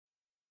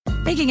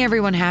Making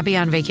everyone happy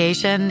on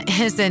vacation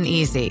isn't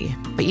easy,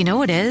 but you know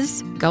what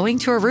is? Going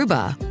to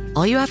Aruba.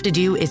 All you have to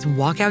do is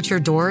walk out your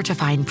door to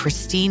find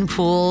pristine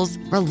pools,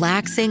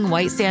 relaxing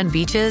white sand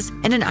beaches,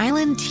 and an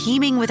island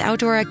teeming with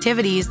outdoor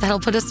activities that'll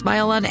put a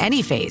smile on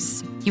any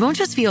face. You won't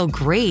just feel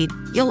great,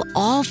 you'll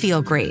all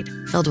feel great,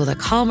 filled with a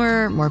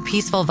calmer, more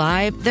peaceful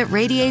vibe that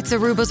radiates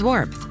Aruba's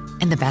warmth.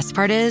 And the best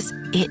part is,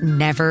 it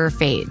never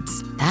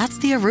fades. That's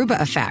the Aruba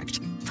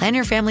effect. Plan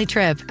your family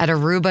trip at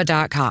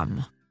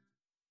aruba.com.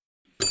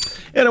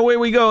 And away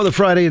we go, the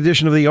Friday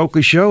edition of the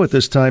Oakley Show. At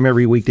this time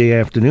every weekday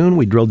afternoon,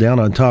 we drill down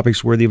on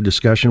topics worthy of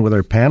discussion with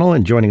our panel.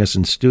 And joining us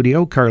in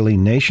studio, Karlene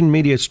Nation,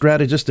 media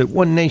strategist at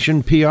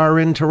OneNation PR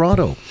in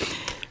Toronto.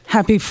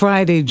 Happy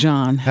Friday,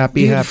 John.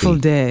 Beautiful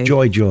day.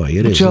 Joy,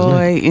 it is.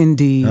 Joy, isn't it?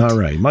 Indeed. All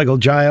right. Michael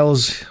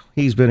Giles,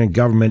 he's been in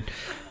government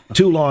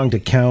too long to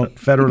count,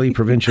 federally,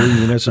 provincially,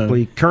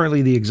 municipally.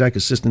 Currently the exec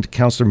assistant to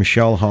Councillor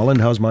Michelle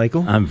Holland. How's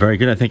Michael? I'm very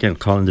good. I think I'll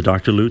call into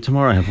Dr. Lou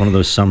tomorrow. I have one of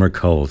those summer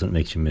colds that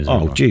makes you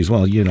miserable. Oh, geez.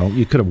 Well,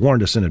 you could have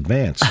warned us in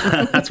advance.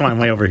 That's why I'm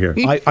way over here.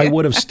 I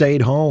would have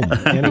stayed home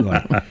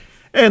anyway.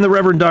 And the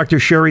Reverend Dr.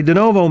 Cheri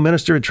DiNovo,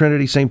 minister at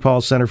Trinity St.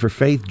 Paul's Centre for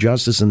Faith,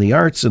 Justice and the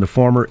Arts, and a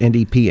former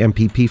NDP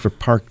MPP for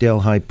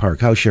Parkdale High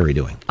Park. How's Cheri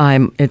doing?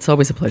 It's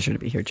always a pleasure to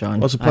be here, John.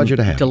 Well, it's a pleasure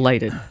to have you.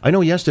 Delighted. I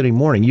know yesterday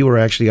morning you were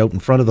actually out in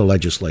front of the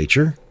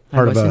legislature.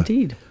 Part of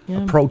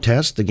a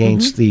protest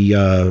against the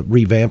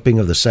revamping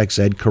of the sex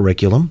ed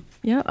curriculum.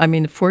 Yeah,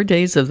 4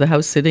 days of the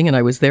House sitting, and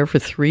I was there for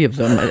 3 of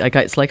them.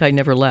 It's like I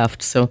never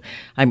left, so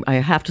I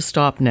have to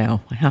stop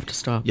now. I have to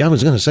stop. Yeah, I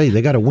was going to say,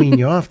 they got to wean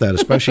you off that,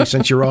 especially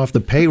since you're off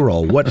the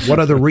payroll. What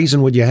other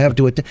reason would you have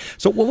to attend?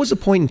 So what was the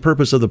point and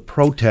purpose of the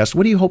protest?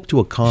 What do you hope to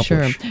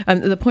accomplish? Sure.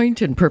 The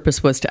point and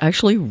purpose was to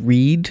actually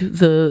read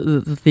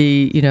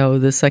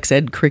the sex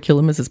ed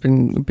curriculum, as it's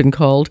been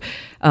called.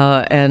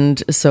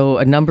 And so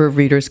a number of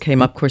readers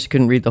came up. Of course, you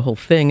couldn't read the whole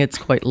thing. It's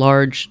quite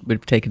large. It would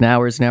have taken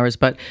hours and hours.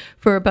 But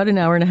for about an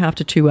hour and a half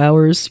to 2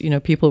 hours,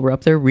 people were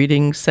up there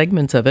reading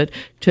segments of it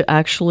to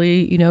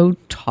actually,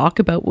 talk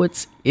about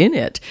what's in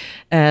it.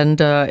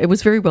 And it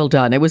was very well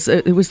done. It was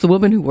the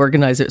woman who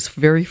organized it. It was the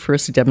very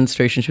first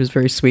demonstration. She was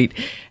very sweet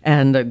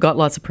and got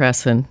lots of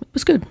press, and it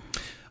was good.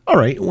 All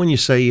right. When you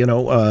say,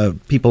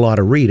 people ought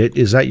to read it,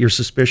 is that your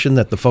suspicion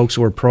that the folks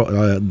who are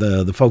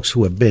the folks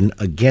who have been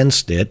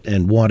against it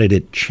and wanted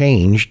it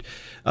changed,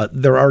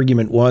 their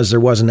argument was there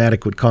wasn't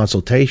adequate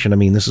consultation?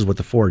 This is what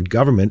the Ford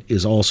government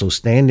is also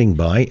standing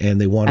by, and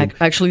they wanted...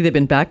 Actually, they've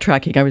been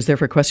backtracking. I was there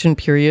for a question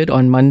period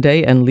on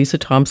Monday, and Lisa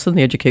Thompson,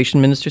 the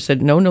education minister,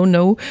 said,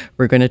 no,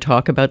 we're going to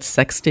talk about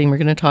sexting, we're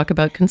going to talk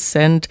about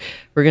consent,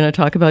 we're going to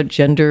talk about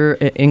gender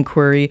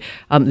inquiry.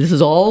 This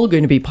is all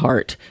going to be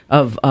part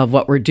of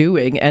what we're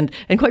doing. And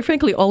quite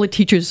frankly, all the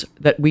teachers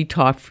that we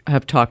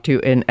have talked to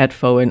in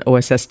ETFO and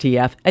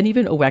OSSTF, and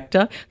even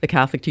OECTA, the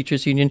Catholic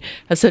Teachers Union,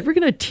 have said, we're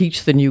going to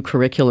teach the new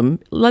curriculum.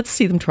 Let's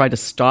see them try to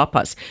stop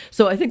us.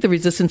 So I think the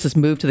resistance has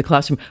moved to the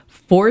classroom.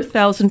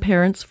 4,000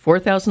 parents,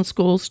 4,000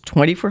 schools,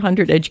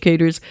 2,400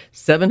 educators,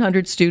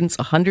 700 students,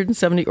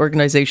 170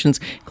 organizations,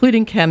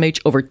 including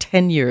CAMH, over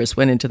 10 years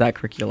went into that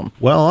curriculum.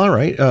 Well, all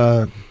right.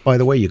 By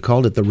the way, you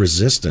called it the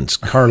resistance.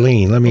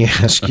 Karlene, let me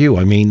ask you,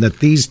 that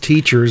these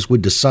teachers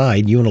would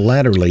decide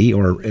unilaterally,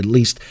 or at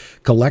least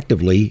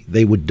collectively,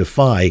 they would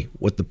defy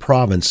what the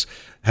province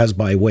has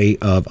by way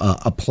of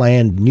a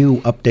planned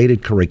new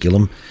updated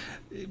curriculum.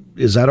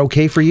 Is that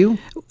okay for you?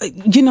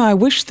 I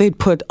wish they'd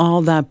put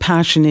all that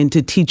passion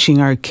into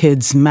teaching our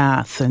kids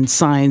math and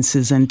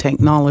sciences and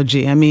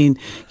technology.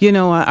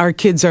 Our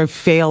kids are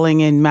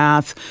failing in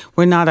math.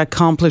 We're not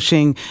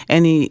accomplishing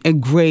any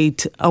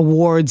great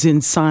awards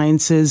in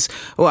sciences.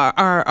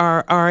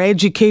 Our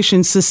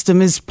education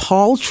system is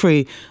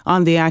paltry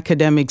on the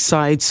academic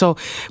side. So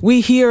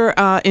we hear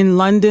in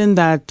London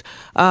that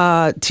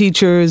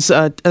teachers,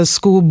 a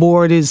school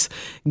board is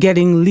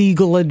getting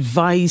legal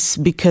advice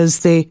because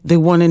they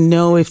want to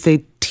know if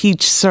they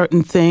teach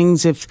certain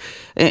things, if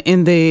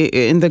in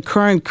the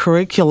current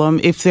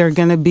curriculum, if they're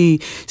going to be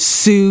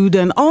sued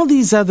and all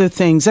these other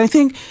things. I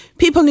think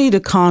people need to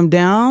calm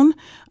down,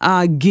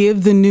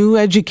 give the new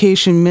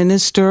education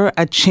minister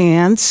a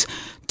chance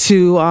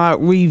to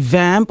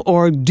revamp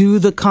or do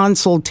the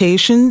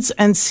consultations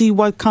and see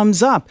what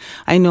comes up.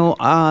 I know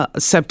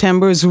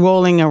September is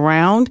rolling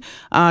around.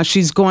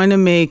 She's going to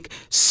make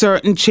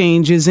certain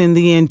changes in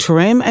the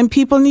interim, and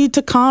people need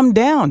to calm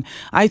down.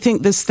 I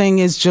think this thing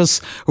is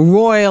just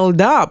roiled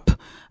up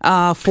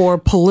for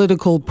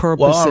political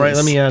purposes. Well, all right,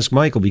 let me ask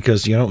Michael,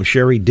 because,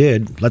 Cheri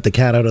did let the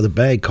cat out of the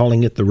bag,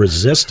 calling it the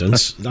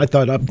resistance. I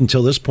thought up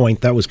until this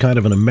point that was kind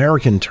of an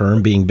American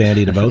term being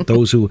bandied about,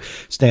 those who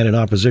stand in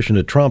opposition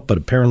to Trump, but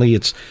apparently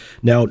it's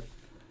now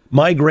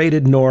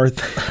migrated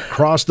north,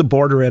 crossed the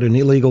border at an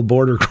illegal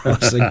border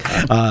crossing.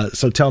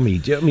 So tell me,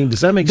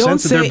 does that make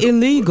sense? Don't say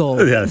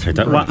illegal. Yeah, that's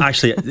right. Well,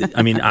 actually,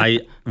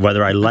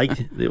 whether I like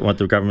what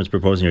the government's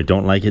proposing or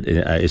don't like it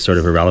is sort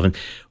of irrelevant.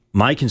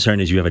 My concern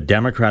is you have a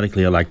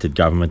democratically elected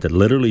government that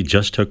literally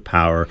just took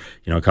power,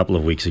 a couple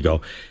of weeks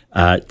ago.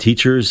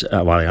 Teachers,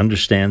 while I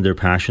understand their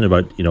passion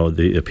about,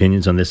 the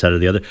opinions on this side or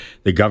the other,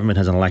 the government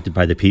has been elected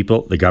by the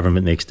people. The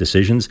government makes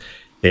decisions.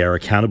 They are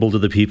accountable to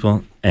the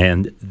people,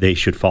 and they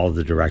should follow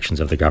the directions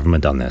of the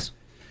government on this.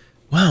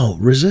 Wow,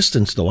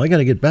 resistance, though. I got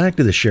to get back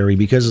to this, Cheri,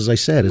 because as I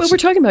said, we're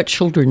talking about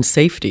children's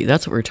safety.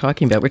 That's what we're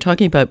talking about. We're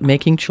talking about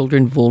making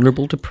children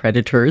vulnerable to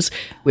predators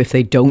if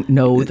they don't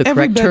know the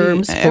correct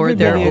terms for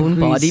their own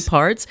body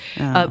parts.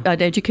 Yeah.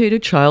 An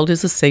educated child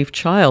is a safe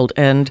child,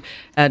 and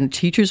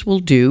teachers will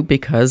do,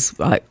 because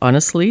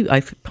honestly,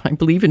 I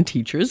believe in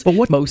teachers,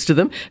 most of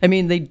them. I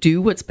mean, they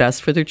do what's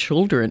best for their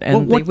children.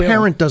 And what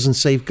parent doesn't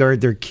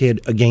safeguard their kid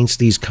against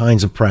these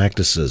kinds of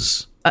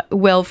practices?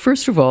 Well,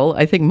 first of all,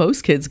 I think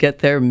most kids get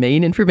their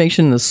main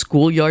information in the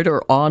schoolyard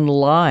or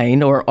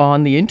online or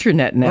on the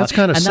internet now. Well, that's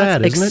kind of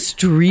sad, isn't it? That's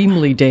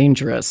extremely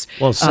dangerous.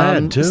 Well,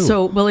 sad too.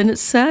 And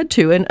it's sad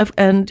too.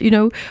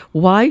 And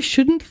why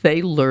shouldn't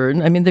they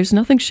learn? I mean, there's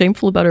nothing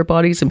shameful about our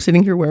bodies. I'm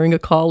sitting here wearing a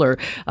collar.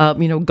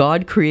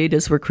 God created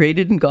us. We're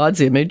created in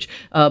God's image.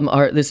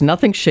 There's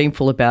nothing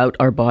shameful about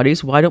our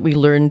bodies. Why don't we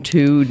learn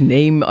to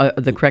name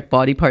the correct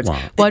body parts? Wow.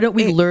 Why don't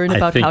we learn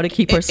about how to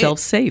keep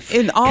ourselves safe?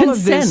 In all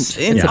of this,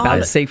 it's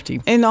about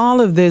safety. In all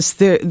of this,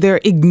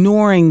 they're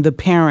ignoring the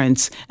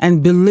parents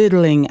and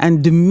belittling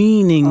and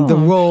demeaning the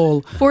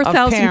role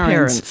 4,000 of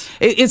parents.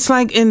 It's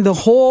like in the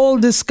whole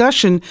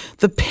discussion,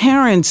 the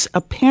parents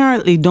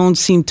apparently don't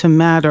seem to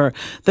matter.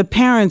 The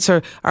parents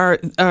are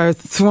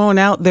thrown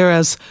out there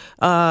as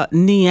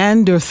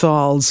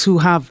Neanderthals who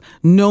have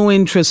no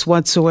interest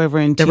whatsoever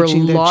in teaching their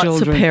children. There were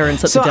lots of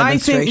parents at the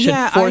demonstration.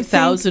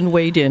 4,000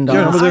 weighed in.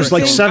 There's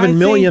like 7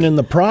 million in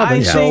the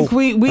province. I think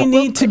we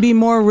need to be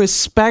more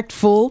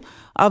respectful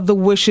of the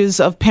wishes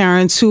of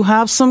parents who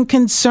have some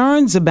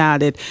concerns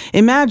about it.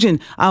 Imagine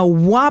a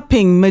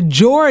whopping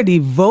majority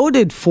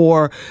voted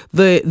for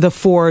the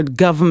Ford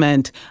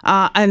government,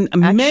 and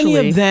actually, many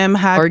of them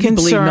had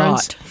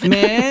concerns.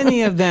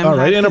 Many of them. All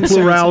right, in a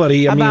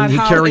plurality, I mean, he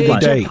carried the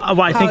day.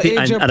 I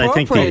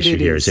think the issue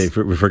here is, if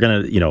we're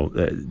going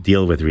to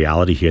deal with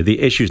reality here, the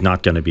issue is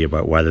not going to be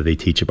about whether they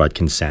teach about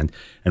consent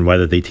and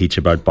whether they teach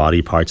about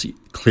body parts.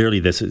 Clearly,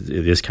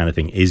 this kind of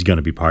thing is going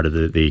to be part of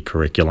the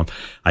curriculum.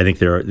 I think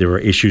there were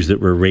issues that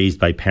were raised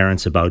by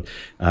parents about,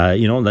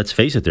 let's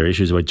face it, there are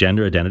issues about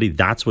gender identity.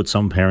 That's what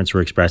some parents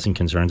were expressing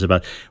concerns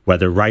about.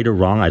 Whether right or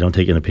wrong, I don't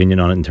take an opinion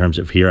on it in terms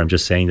of here. I'm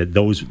just saying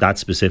that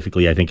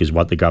specifically, I think, is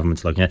what the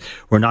government's looking at.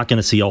 We're not going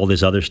to see all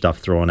this other stuff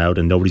thrown out,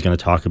 and nobody's going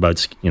to talk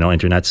about,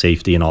 internet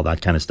safety and all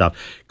that kind of stuff.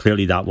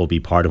 Clearly, that will be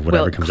part of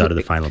whatever comes out of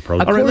the final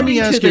program. All right, let me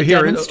ask you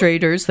here.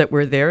 Demonstrators that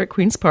were there at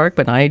Queen's Park,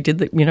 but I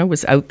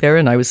was out there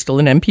and I was still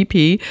an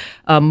MPP.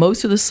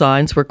 Most of the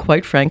signs were,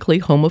 quite frankly,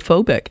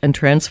 homophobic and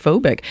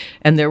transphobic.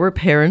 And there were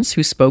parents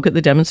who spoke at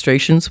the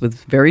demonstrations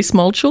with very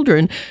small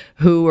children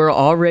who were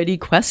already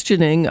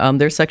questioning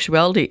their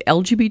sexuality.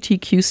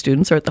 LGBTQ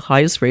students are at the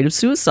highest rate of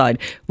suicide.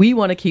 We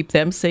want to keep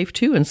them safe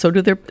too, and so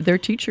do their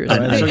teachers. The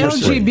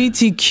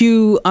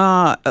LGBTQ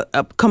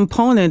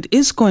component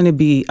is going to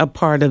be a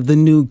part of the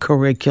new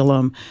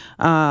curriculum.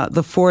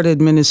 The Ford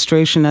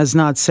administration has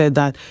not said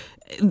that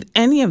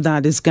any of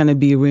that is going to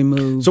be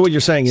removed. So what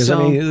you're saying is,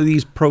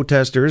 these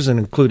protesters, and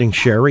including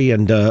Cheri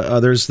and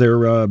others,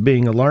 they're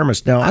being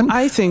alarmist. Now,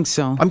 I think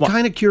so. I'm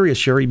kind of curious,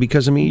 Cheri,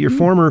 because, your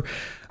former,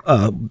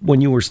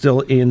 when you were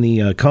still in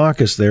the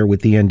caucus there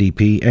with the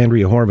NDP,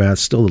 Andrea Horwath,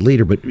 still the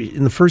leader, but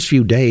in the first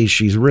few days,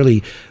 she's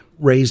really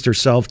raised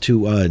herself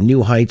to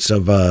new heights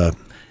of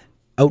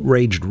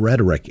outraged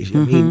rhetoric. I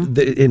mean,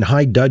 in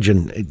high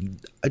dudgeon,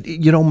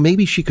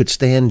 maybe she could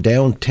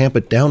tamp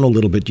it down a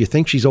little bit. Do you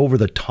think she's over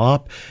the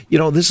top?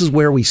 This is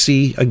where we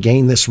see,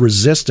 again, this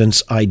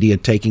resistance idea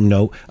taking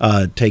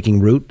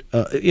root.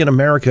 In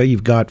America,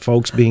 you've got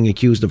folks being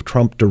accused of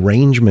Trump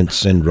derangement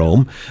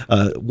syndrome.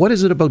 What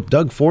is it about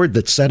Doug Ford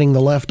that's setting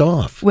the left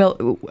off?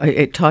 Well,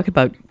 talk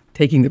about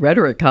taking the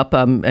rhetoric up.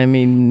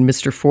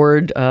 Mr.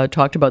 Ford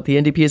talked about the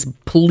NDP as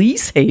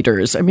police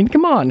haters. I mean,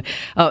 come on.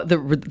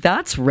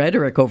 That's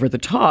rhetoric over the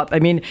top. I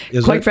mean,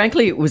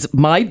 frankly, it was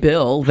my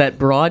bill that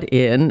brought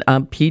in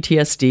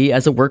PTSD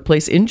as a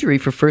workplace injury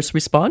for first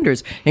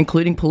responders,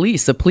 including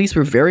police. The police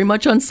were very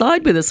much on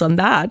side with us on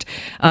that.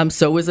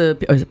 So was a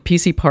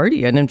PC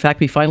party. And in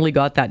fact, we finally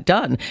got that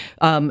done.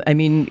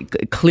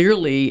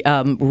 Clearly,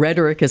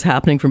 rhetoric is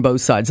happening from both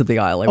sides of the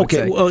aisle, I would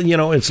say. Well,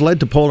 it's led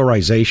to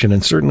polarization,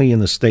 and certainly in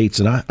the States.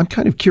 And I'm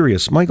kind of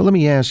curious, Michael, let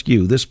me ask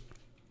you,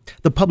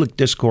 the public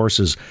discourse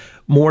is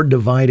more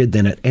divided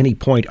than at any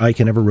point I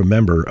can ever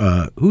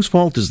remember. Whose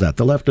fault is that,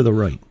 the left or the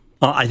right?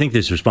 I think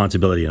there's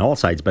responsibility on all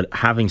sides. But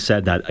having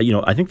said that,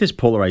 I think this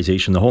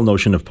polarization, the whole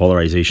notion of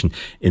polarization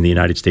in the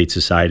United States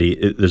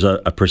society, there's a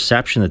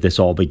perception that this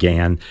all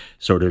began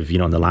sort of,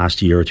 in the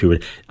last year or two.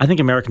 I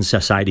think American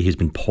society has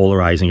been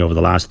polarizing over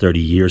the last 30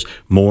 years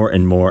more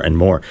and more and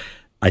more.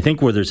 I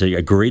think where there's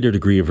a greater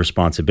degree of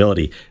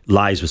responsibility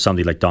lies with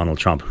somebody like Donald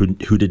Trump,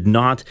 who did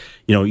not,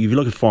 if you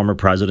look at former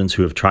presidents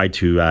who have tried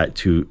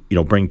to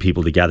bring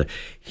people together,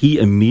 he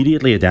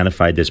immediately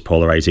identified this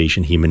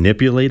polarization. He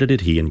manipulated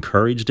it. He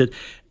encouraged it.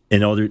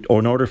 in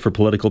order for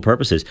political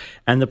purposes.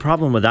 And the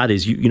problem with that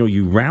is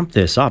you ramp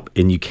this up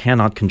and you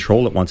cannot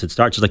control it once it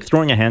starts. It's like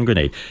throwing a hand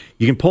grenade.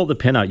 You can pull the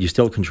pin out, you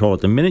still control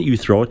it. The minute you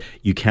throw it,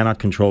 you cannot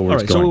control where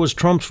it's going. So it was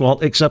Trump's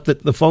fault, except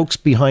that the folks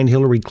behind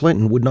Hillary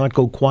Clinton would not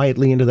go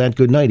quietly into that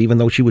good night, even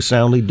though she was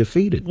soundly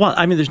defeated. Well,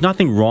 I mean, there's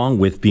nothing wrong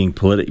with being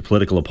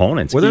political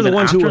opponents. Well, they're the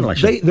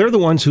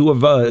ones who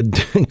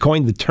have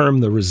coined the term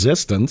the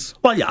resistance.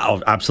 Well, yeah,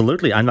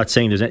 absolutely. I'm not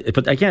saying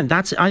but again,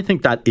 I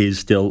think that is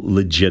still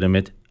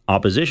legitimate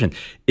opposition.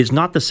 Is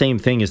not the same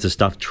thing as the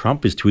stuff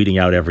Trump is tweeting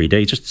out every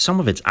day. Just some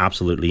of it's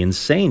absolutely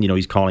insane.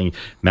 He's calling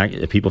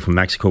people from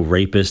Mexico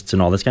rapists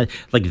and all this kind of,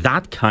 like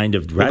that kind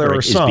of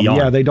rhetoric is beyond.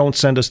 Yeah, they don't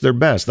send us their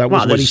best. That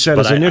was what he said,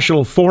 his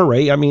initial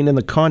foray. I mean, in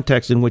the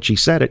context in which he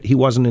said it, he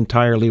wasn't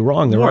entirely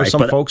wrong. There are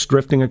some folks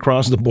drifting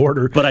across the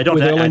border with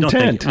ill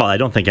intent. I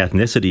don't think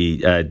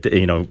ethnicity,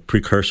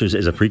 precursors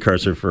is a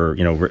precursor for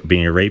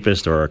being a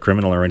rapist or a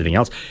criminal or anything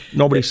else.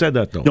 Nobody said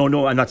that though.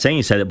 No, I'm not saying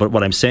he said it. But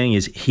what I'm saying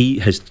is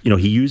he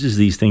uses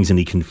these things and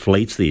he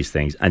conflates these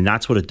things, and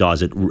that's what it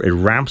does. It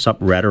ramps up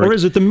rhetoric. Or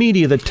is it the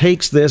media that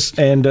takes this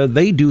and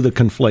they do the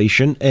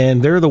conflation,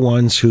 and they're the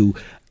ones who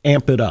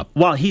amp it up?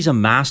 Well, he's a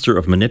master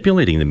of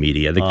manipulating the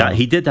media.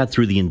 He did that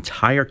through the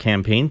entire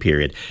campaign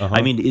period.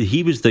 I mean,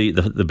 he was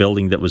the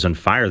building that was on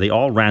fire. They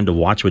all ran to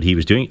watch what he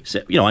was doing. So,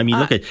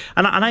 look at,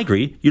 and I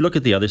agree. You look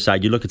at the other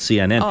side. You look at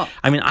CNN.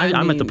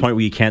 I'm at the point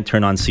where you can't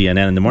turn on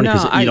CNN in the morning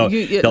because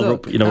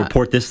they'll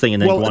report this thing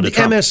and then go on to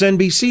Trump.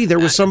 MSNBC. There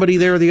was somebody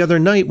there the other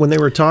night when they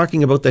were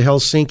talking about the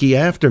Helsinki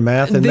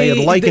aftermath, and they had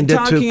likened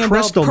it to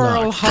Kristallnacht.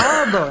 Pearl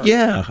Harbor.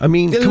 Yeah, I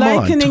mean, they're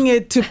likening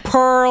it to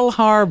Pearl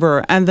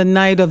Harbor and the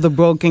night of the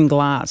broken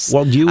glass.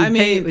 Well,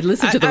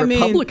 listen to the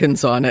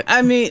Republicans on it.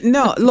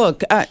 No,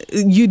 look,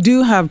 you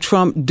do have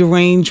Trump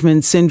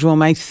derangement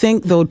syndrome. I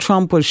think, though,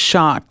 Trump was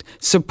shocked,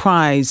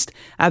 surprised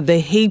at the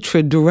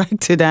hatred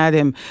directed at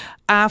him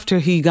after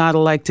he got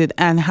elected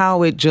and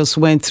how it just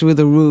went through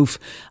the roof.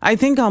 I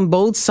think on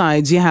both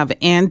sides you have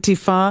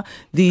Antifa,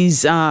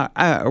 these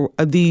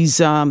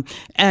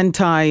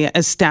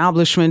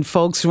anti-establishment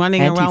folks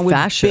running around with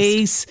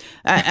base.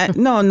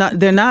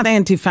 They're not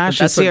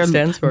anti-fascists. They're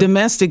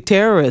domestic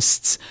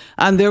terrorists,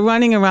 and they're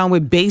running around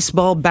with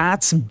baseball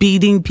bats,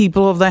 beating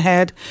people over the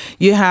head.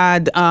 You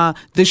had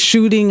the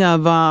shooting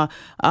of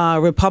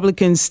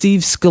Republican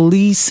Steve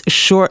Scalise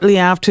shortly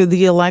after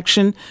the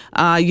election.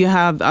 You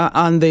have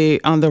on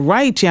the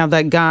right, you have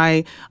that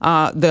guy,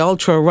 the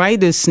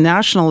ultra-rightist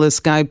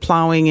nationalist guy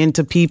plowing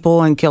into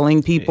people and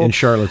killing people. In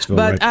Charlottesville,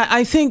 but right.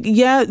 I think,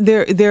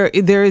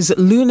 there is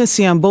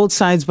lunacy on both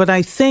sides. But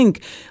I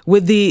think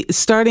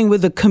starting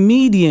with the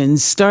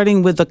comedians,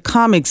 starting with the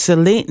comics, the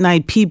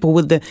late-night people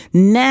with the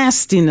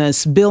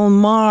nastiness, Bill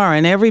Maher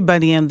and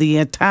everybody and the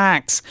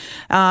attacks,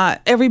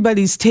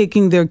 everybody's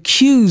taking their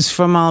cues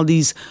from all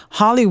these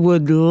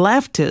Hollywood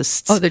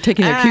leftists. Oh, they're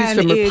taking their cues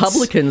from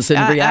Republicans in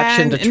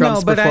reaction to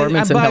Trump's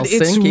performance in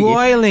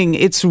Helsinki.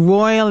 It's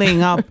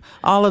roiling up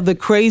all of the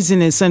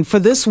craziness. And for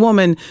this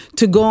woman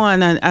to go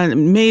on a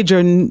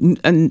major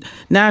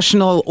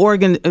national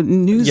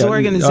news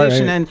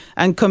organization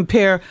and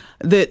compare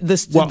the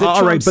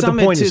Trump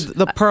summit to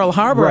the Pearl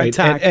Harbor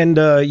attack. And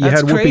you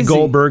had Whoopi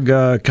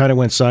Goldberg kind of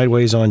went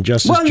sideways on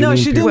Justice Jeanine. Well, no,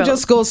 she didn't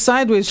just go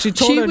sideways. She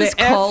told her was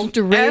called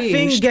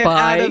deranged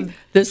by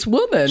this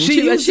woman.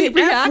 She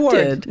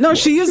reacted. No,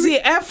 she used the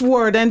F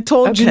word and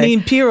told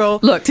Jeanine Pirro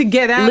to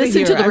get out of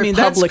here. Listen to the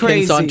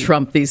Republicans on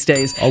Trump these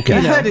days.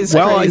 Okay. That is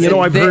crazy.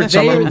 I've heard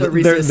some of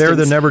them. They're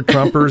the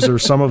never-Trumpers or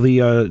some of the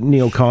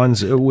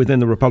neocons within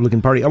the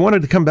Republican Party. I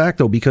wanted to come back,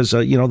 though, because,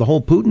 the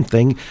whole Putin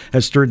thing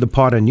has stirred the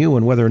pot anew,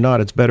 and whether or not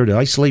it's better to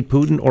isolate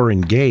Putin or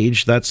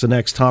engage, that's the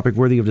next topic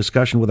worthy of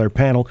discussion with our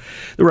panel.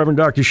 The Reverend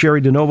Dr.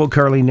 Cheri DiNovo,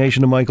 Karlene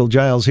Nation, and Michael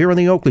Giles here on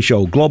The Oakley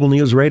Show, Global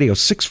News Radio,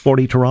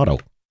 640 Toronto.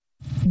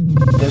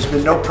 There's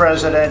been no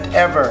president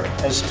ever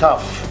as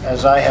tough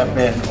as I have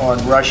been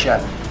on Russia.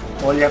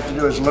 All you have to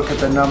do is look at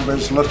the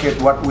numbers, look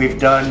at what we've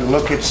done,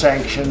 look at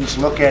sanctions,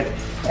 look at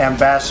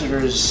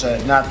ambassadors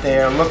not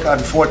there, look,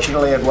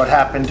 unfortunately, at what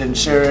happened in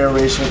Syria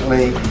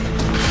recently.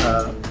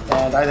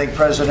 And I think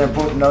President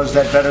Putin knows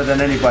that better than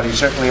anybody,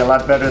 certainly a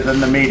lot better than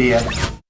the media.